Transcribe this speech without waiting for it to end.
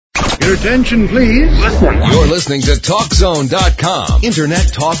Your attention, please. You're listening to TalkZone.com.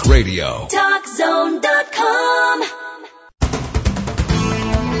 Internet Talk Radio. TalkZone.com.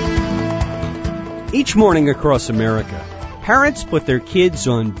 Each morning across America, parents put their kids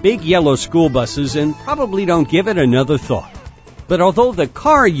on big yellow school buses and probably don't give it another thought. But although the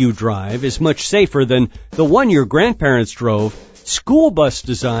car you drive is much safer than the one your grandparents drove, school bus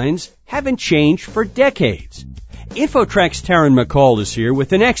designs haven't changed for decades. InfoTrack's Taryn McCall is here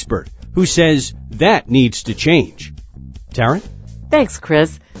with an expert who says that needs to change. Taryn? Thanks,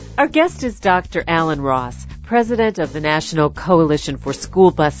 Chris. Our guest is Dr. Alan Ross, president of the National Coalition for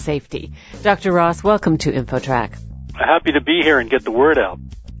School Bus Safety. Dr. Ross, welcome to InfoTrack. Happy to be here and get the word out.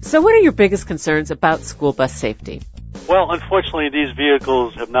 So what are your biggest concerns about school bus safety? Well, unfortunately, these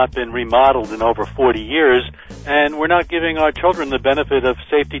vehicles have not been remodeled in over 40 years, and we're not giving our children the benefit of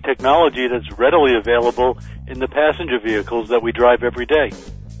safety technology that's readily available in the passenger vehicles that we drive every day.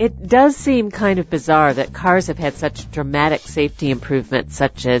 It does seem kind of bizarre that cars have had such dramatic safety improvements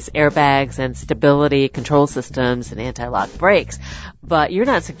such as airbags and stability control systems and anti-lock brakes, but you're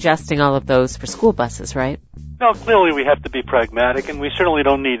not suggesting all of those for school buses, right? No, clearly we have to be pragmatic, and we certainly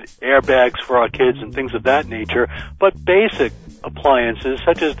don't need airbags for our kids and things of that nature, but basic appliances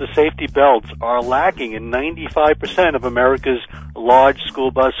such as the safety belts are lacking in 95% of America's large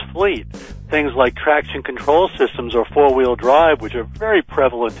school bus fleet. Things like traction control systems or four-wheel drive, which are very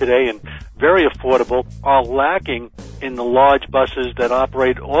prevalent today and very affordable, are lacking in the large buses that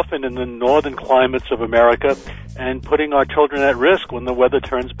operate often in the northern climates of America and putting our children at risk when the weather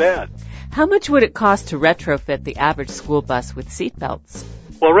turns bad. How much would it cost to retrofit the average school bus with seat belts?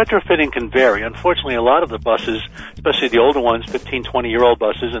 Well, retrofitting can vary. Unfortunately, a lot of the buses, especially the older ones, 15, 20-year-old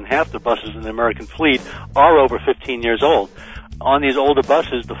buses, and half the buses in the American fleet are over 15 years old. On these older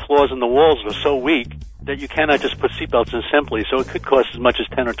buses, the floors and the walls are so weak that you cannot just put seatbelts in simply. So it could cost as much as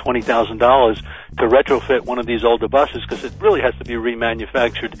 $10,000 or $20,000 to retrofit one of these older buses because it really has to be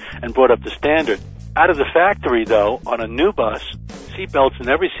remanufactured and brought up to standard. Out of the factory, though, on a new bus, seatbelts in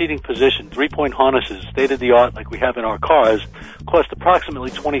every seating position, 3-point harnesses, state-of-the-art like we have in our cars, cost approximately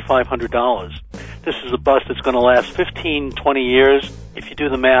 $2,500. This is a bus that's going to last 15, 20 years. If you do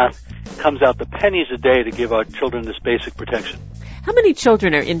the math, it comes out to pennies a day to give our children this basic protection. How many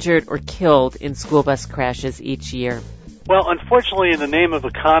children are injured or killed in school bus crashes each year? Well, unfortunately, in the name of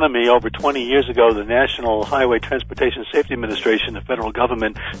economy, over 20 years ago, the National Highway Transportation Safety Administration, the federal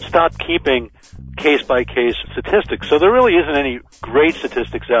government, stopped keeping case-by-case statistics. So there really isn't any great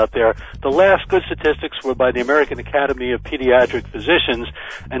statistics out there. The last good statistics were by the American Academy of Pediatric Physicians,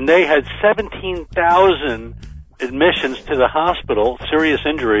 and they had 17,000 admissions to the hospital, serious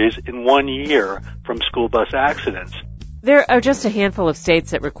injuries, in 1 year from school bus accidents. There are just a handful of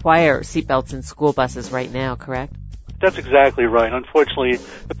states that require seatbelts in school buses right now, correct? That's exactly right. Unfortunately,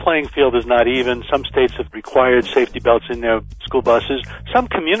 the playing field is not even. Some states have required safety belts in their school buses. Some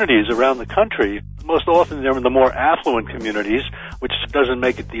communities around the country, most often they're in the more affluent communities, which doesn't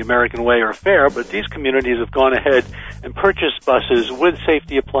make it the American way or fair, but these communities have gone ahead and purchased buses with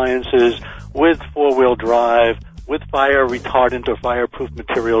safety appliances, with four-wheel drive, with fire retardant or fireproof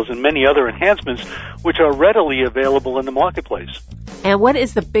materials, and many other enhancements which are readily available in the marketplace. And what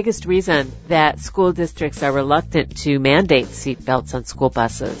is the biggest reason that school districts are reluctant to mandate seat belts on school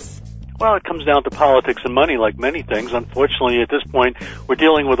buses? Well, it comes down to politics and money like many things. Unfortunately, at this point, we're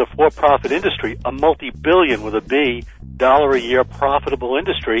dealing with a for-profit industry, a multi-billion with a B, dollar a year profitable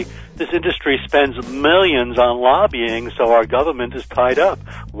industry. This industry spends millions on lobbying, so our government is tied up.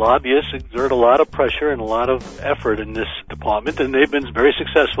 Lobbyists exert a lot of pressure and a lot of effort in this department, and they've been very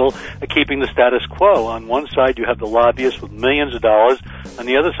successful at keeping the status quo. On one side, you have the lobbyists with millions of dollars. On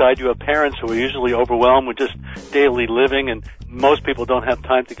the other side, you have parents who are usually overwhelmed with just daily living, and most people don't have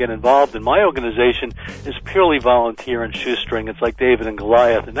time to get involved. And my organization is purely volunteer and shoestring. It's like David and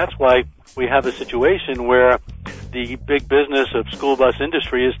Goliath, and that's why we have a situation where the big business of school bus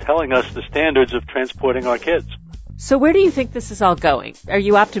industry is telling us the standards of transporting our kids. So where do you think this is all going? Are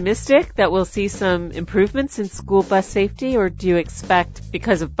you optimistic that we'll see some improvements in school bus safety, or do you expect,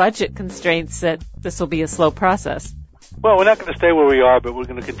 because of budget constraints, that this will be a slow process? Well, we're not going to stay where we are, but we're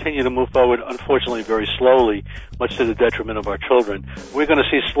going to continue to move forward, unfortunately, very slowly, much to the detriment of our children. We're going to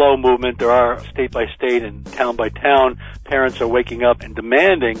see slow movement. There are state by state and town by town. Parents are waking up and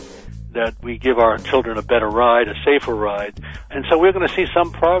demanding that we give our children a better ride, a safer ride. And so we're going to see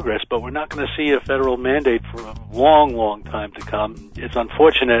some progress, but we're not going to see a federal mandate for a long, long time to come. It's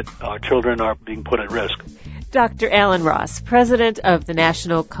unfortunate our children are being put at risk. Dr. Alan Ross, president of the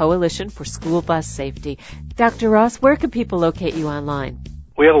National Coalition for School Bus Safety. Dr. Ross, where can people locate you online?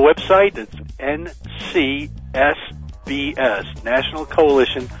 We have a website. It's NCSBS, National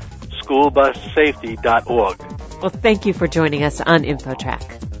Coalition nationalschoolbussafety.org. Well, thank you for joining us on InfoTrack.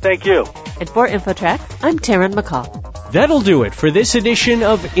 Thank you. And for InfoTrack, I'm Taryn McCall. That'll do it for this edition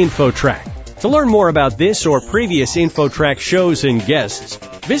of InfoTrack. To learn more about this or previous InfoTrack shows and guests,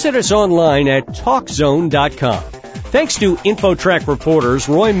 visit us online at TalkZone.com. Thanks to InfoTrack reporters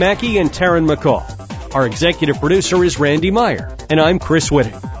Roy Mackey and Taryn McCall. Our executive producer is Randy Meyer, and I'm Chris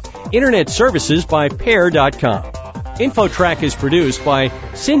Whitting. Internet services by Pair.com. InfoTrack is produced by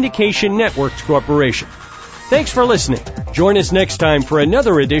Syndication Networks Corporation. Thanks for listening. Join us next time for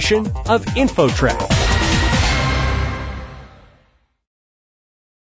another edition of InfoTrack.